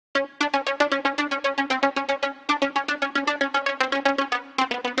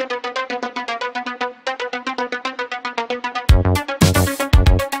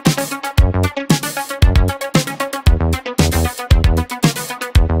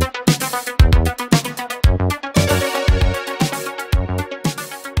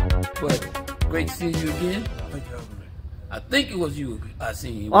seeing you again. I think it was you. I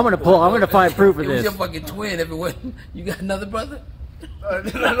seen you. I'm gonna find proof of it this. It was your fucking twin. Everyone, you got another brother? I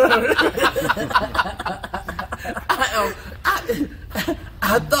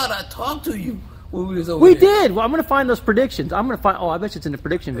thought I talked to you when we was over there. We did. Well, I'm gonna find those predictions. I'm gonna find. Oh, I bet you it's in the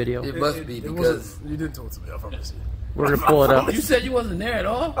prediction video. It must be because you didn't talk to me. I promise you. We're gonna pull it up. You said you wasn't there at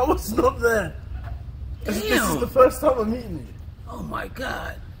all. I was not there. Damn. This is the first time I'm meeting you. Oh my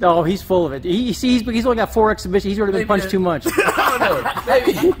god. Oh, he's full of it. He's only got 4 exhibitions. He's already been punched too much. I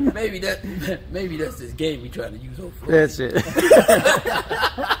don't know. Maybe that's this game we trying to use over. That's it.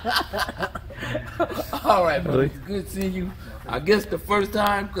 All right, brother. It's good seeing you. I guess the first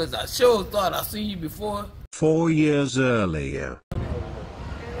time, because I sure thought I seen you before. 4 years earlier.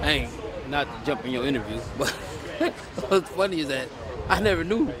 I ain't not to jump in your interview, but what's funny is that I never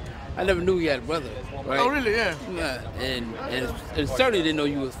knew you had a brother. Right? Oh really? Yeah. And certainly didn't know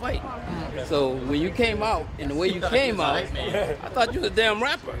you was fighting. So when you came out and the way you came out, I thought you was a damn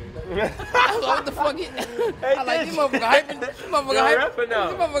rapper. I was like, what the fuck? I like this motherfucker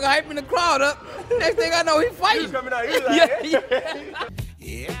hyping the crowd up. Next thing I know, he fighting. He was coming out. He was like,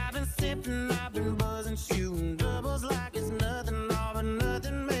 yeah.